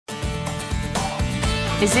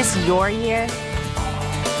Is this your year?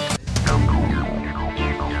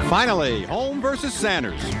 Finally, Holm versus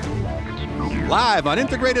Sanders. Live on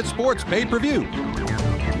Integrated Sports Pay-Per-View.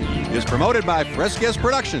 Is promoted by Fresques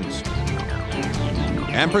Productions.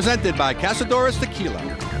 And presented by Casadores Tequila.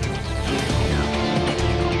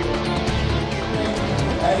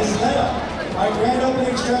 Our grand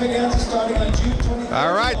opening extravaganza starting on June 20th.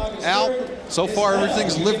 All right, Al, so far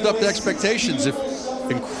everything's lived up to expectations.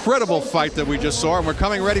 Incredible fight that we just saw, and we're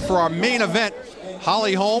coming ready for our main event.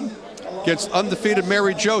 Holly Holm against undefeated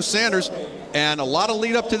Mary Jo Sanders, and a lot of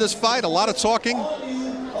lead up to this fight, a lot of talking.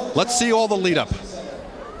 Let's see all the lead up.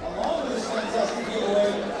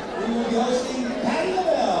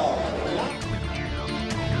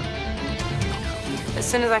 As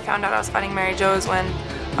soon as I found out I was fighting Mary Jo is when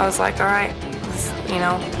I was like, all right,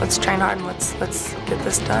 let's train hard and let's get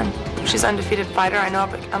this done. She's an undefeated fighter. I know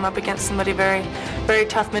I'm up against somebody very, very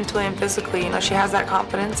tough mentally and physically. She has that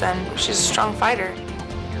confidence and she's a strong fighter.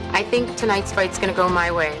 I think tonight's fight's going to go my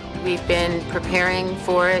way. We've been preparing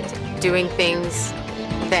for it, doing things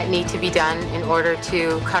that need to be done in order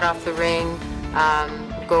to cut off the ring,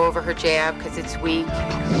 go over her jab because it's weak.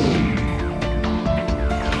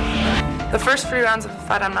 The first 3 rounds of the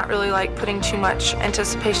fight, I'm not really putting too much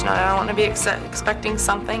anticipation on it. I don't want to be expecting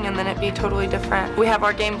something and then it be totally different. We have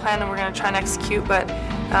our game plan and we're going to try and execute, but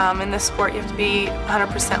in this sport you have to be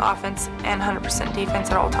 100% offense and 100% defense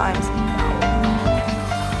at all times.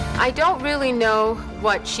 I don't really know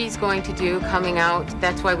what she's going to do coming out.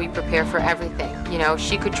 That's why we prepare for everything.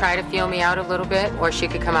 She could try to feel me out a little bit, or she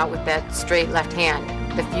could come out with that straight left hand.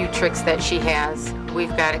 The few tricks that she has,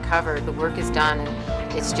 we've got it covered. The work is done,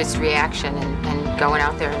 and it's just reaction and going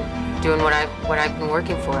out there and doing what I've been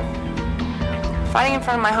working for. Fighting in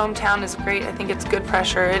front of my hometown is great. I think it's good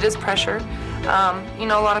pressure. It is pressure.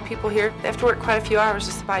 A lot of people here, they have to work quite a few hours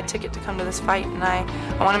just to buy a ticket to come to this fight, and I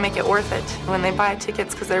want to make it worth it when they buy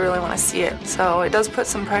tickets because they really want to see it. So it does put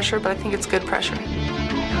some pressure, but I think it's good pressure.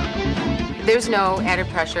 There's no added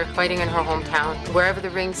pressure fighting in her hometown. Wherever the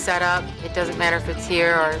ring's set up, it doesn't matter if it's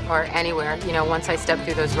here or anywhere. Once I step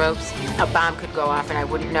through those ropes, a bomb could go off and I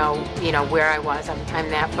wouldn't know, where I was. I'm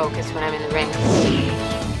that focused when I'm in the ring.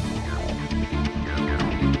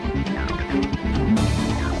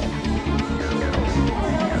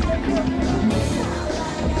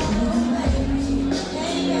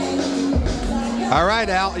 All right,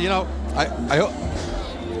 Al, I hope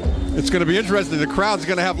it's going to be interesting. The crowd's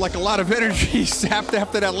going to have a lot of energy sapped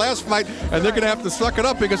after that last fight, and they're going to have to suck it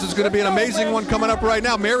up because it's going to be an amazing one coming up right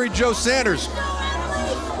now. Mary Jo Sanders,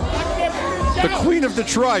 the Queen of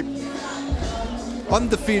Detroit,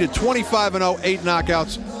 undefeated, 25-0, 8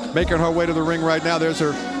 knockouts, making her way to the ring right now. There's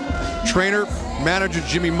her trainer, manager,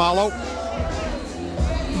 Jimmy Malo.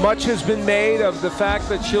 Much has been made of the fact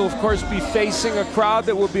that she'll, of course, be facing a crowd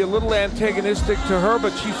that will be a little antagonistic to her,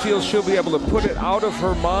 but she feels she'll be able to put it out of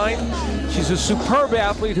her mind. She's a superb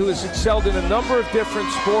athlete who has excelled in a number of different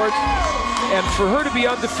sports, and for her to be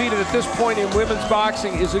undefeated at this point in women's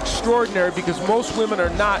boxing is extraordinary because most women are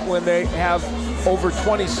not when they have over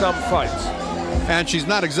 20-some fights. And she's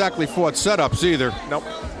not exactly fought setups either. Nope.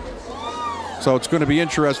 So it's going to be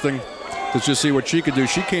interesting to just see what she could do.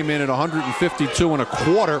 She came in at 152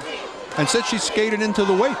 1/4 and said she skated into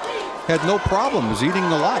the weight. Had no problem, was eating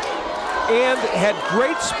a lot. And had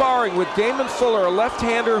great sparring with Damon Fuller, a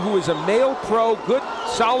left-hander who is a male pro, good,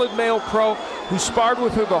 solid male pro, who sparred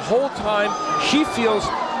with her the whole time. She feels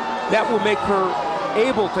that will make her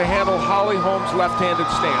able to handle Holly Holm's left-handed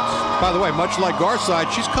stance. By the way, much like Garside,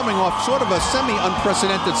 she's coming off sort of a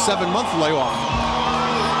semi-unprecedented 7-month layoff.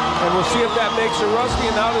 And we'll see if that makes her rusty,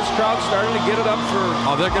 and now this crowd's starting to get it up for...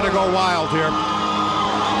 Oh, they're going to go wild here.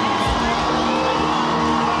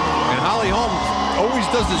 And Holly Holm always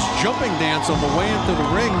does this jumping dance on the way into the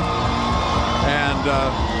ring. And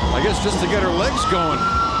I guess just to get her legs going.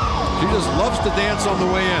 She just loves to dance on the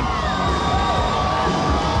way in.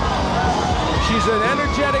 She's an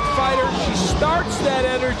energetic fighter. She starts that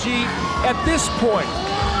energy at this point.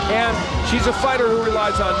 And she's a fighter who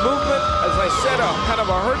relies on movement. As I said, a kind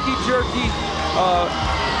of a herky-jerky,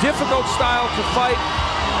 difficult style to fight.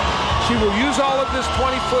 She will use all of this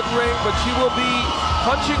 20-foot ring, but she will be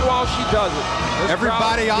punching while she does it.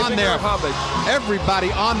 Everybody on there.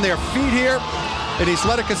 Everybody on their feet here at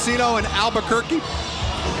Isleta Casino in Albuquerque.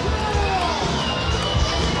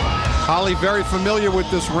 Holly very familiar with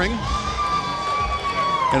this ring.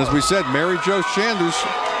 And as we said, Mary Jo Sanders,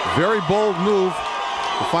 very bold move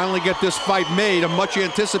to finally get this fight made, a much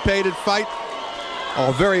anticipated fight,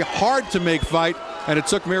 a very hard to make fight, and it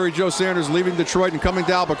took Mary Jo Sanders leaving Detroit and coming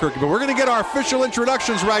to Albuquerque. But we're going to get our official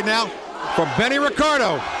introductions right now from Benny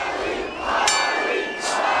Ricardo.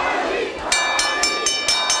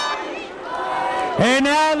 And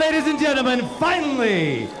now, ladies and gentlemen,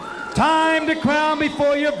 finally, time to crown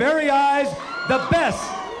before your very eyes the best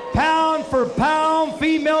pound-for-pound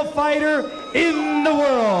female fighter in the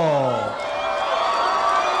world.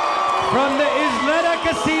 From the Isleta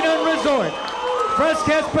Casino and Resort,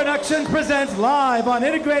 Fresquez Productions presents live on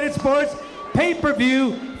Integrated Sports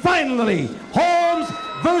pay-per-view, finally, Holmes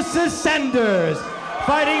versus Sanders,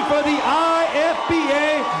 fighting for the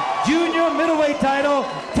IFBA Junior Middleweight title,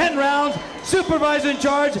 10 rounds, supervisor in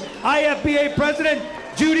charge, IFBA President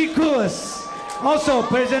Judy Coulis. Also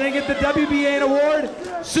presenting at the WBA award,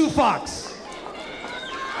 Sue Fox.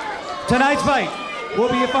 Tonight's fight will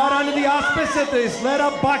be fought under the auspice of the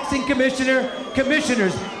Isleta Boxing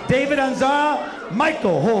Commissioners David Anzara,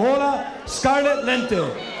 Michael Hohola, Scarlett Lente.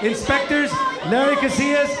 Inspectors Larry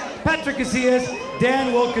Casillas, Patrick Casillas,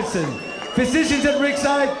 Dan Wilkinson. Physicians at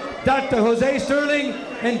ringside, Dr. Jose Sterling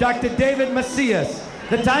and Dr. David Macias.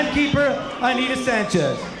 The timekeeper, Anita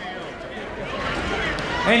Sanchez.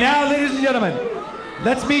 And now, ladies and gentlemen,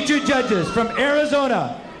 let's meet your judges. From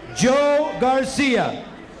Arizona, Joe Garcia.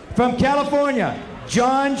 From California,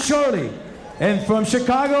 John Shorley. And from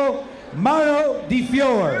Chicago, Mauro Di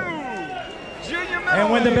Fiore.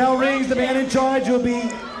 And when the bell rings, the man in charge will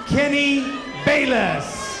be Kenny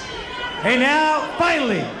Bayless. And now,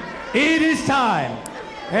 finally, it is time.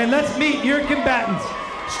 And let's meet your combatants.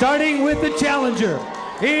 Starting with the challenger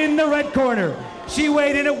in the red corner. She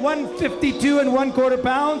weighed in at 152 1/4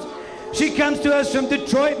 pounds. She comes to us from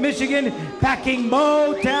Detroit, Michigan, packing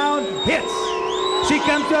Motown hits. She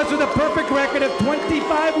comes to us with a perfect record of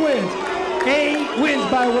 25 wins, 8 wins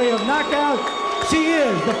by way of knockout. She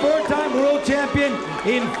is the 4-time world champion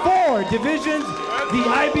in 4 divisions, the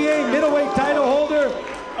IBA middleweight title holder.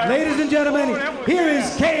 Ladies and gentlemen, here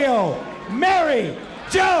is KO Mary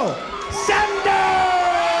Jo Sanders!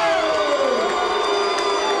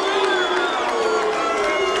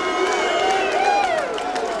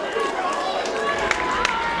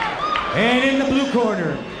 And in the blue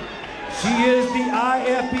corner, she is the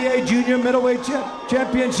IFBA Junior Middleweight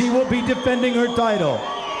Champion. She will be defending her title.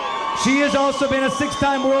 She has also been a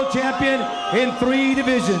 6-time world champion in 3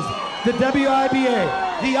 divisions. The WIBA,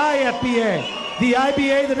 the IFBA, the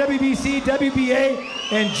IBA, the WBC, WBA,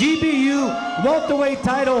 and GBU welterweight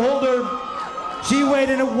title holder. She weighed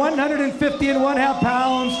in at 150 1/2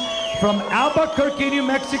 pounds from Albuquerque, New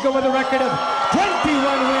Mexico, with a record of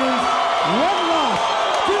 21 wins, 1 loss,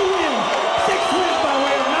 2 wins, 6 wins by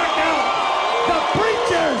way of knockout. The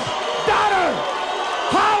Preacher's daughter,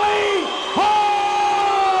 Holly Holm!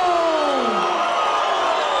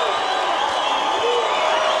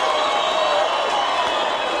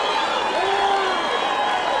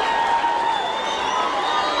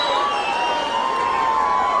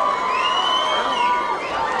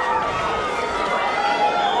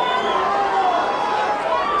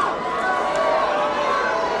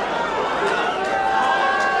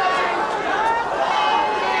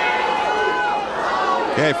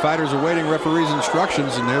 Okay, fighters awaiting referee's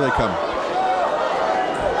instructions, and there they come.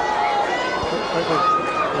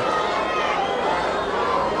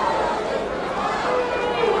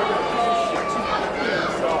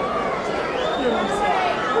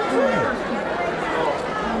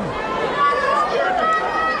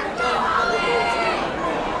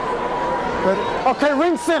 Okay,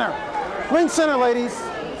 ring center. Ring center, ladies.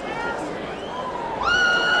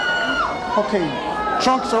 Okay,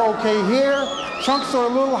 trunks are okay here. Trunks are a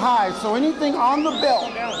little high, so anything on the belt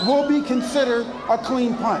will be considered a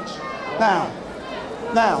clean punch. Now,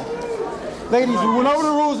 ladies, we went over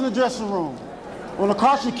the rules in the dressing room. I want to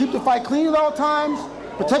caution you, keep the fight clean at all times,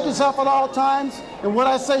 protect yourself at all times, and what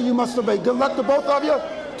I say you must obey. Good luck to both of you.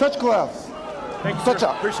 Touch gloves. Thank you, Touch sir.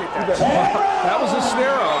 up. Appreciate that. That was a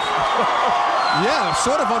snare-off. Yeah,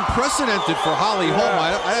 sort of unprecedented for Holly Holm.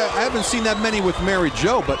 I haven't seen that many with Mary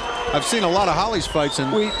Jo, but I've seen a lot of Holly's fights.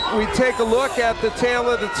 And We take a look at the tail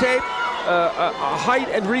of the tape. A height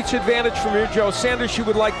and reach advantage from Mary Jo Sanders. She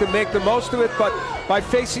would like to make the most of it, but by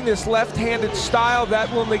facing this left-handed style, that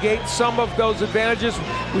will negate some of those advantages.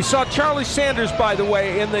 We saw Charlie Sanders, by the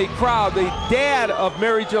way, in the crowd, the dad of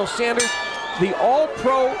Mary Jo Sanders, the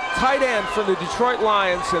all-pro tight end from the Detroit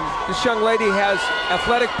Lions, and this young lady has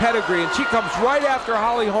athletic pedigree, and she comes right after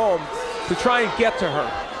Holly Holm to try and get to her.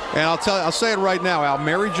 And I'll say it right now, Al.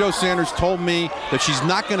 Mary Jo Sanders told me that she's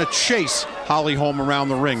not going to chase Holly Holm around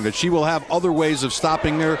the ring, that she will have other ways of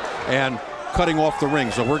stopping her and cutting off the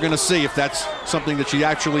ring. So we're going to see if that's something that she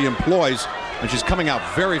actually employs. And she's coming out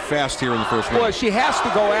very fast here in the first round. Well, she has to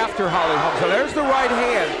go after Holly Holm. So there's the right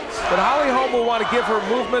hand. But Holly Holm will want to give her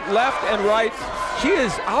movement left and right.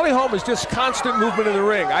 Holly Holm is just constant movement in the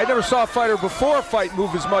ring. I never saw a fighter before a fight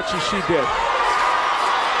move as much as she did.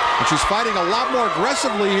 And she's fighting a lot more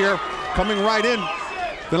aggressively here, coming right in,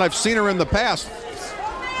 than I've seen her in the past.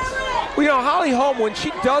 Well, you know, Holly Holm, when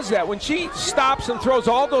she does that, when she stops and throws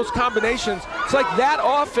all those combinations, it's like that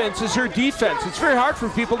offense is her defense. It's very hard for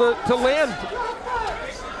people to land.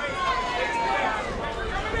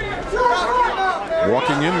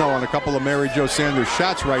 Walking in, though, on a couple of Mary Jo Sanders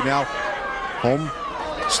shots right now. Holm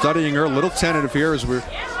studying her, a little tentative here as we're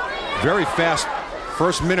very fast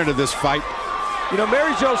first minute of this fight. You know,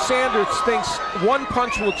 Mary Jo Sanders thinks one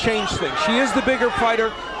punch will change things. She is the bigger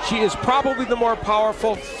fighter. She is probably the more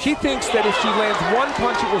powerful. She thinks that if she lands one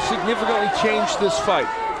punch, it will significantly change this fight.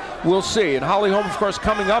 We'll see. And Holly Holm, of course,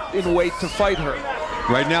 coming up in weight to fight her.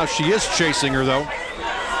 Right now, she is chasing her, though.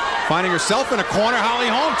 Finding herself in a corner. Holly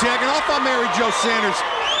Holm tagging off on Mary Jo Sanders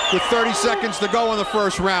with 30 seconds to go in the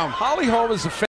first round. Holly Holm is a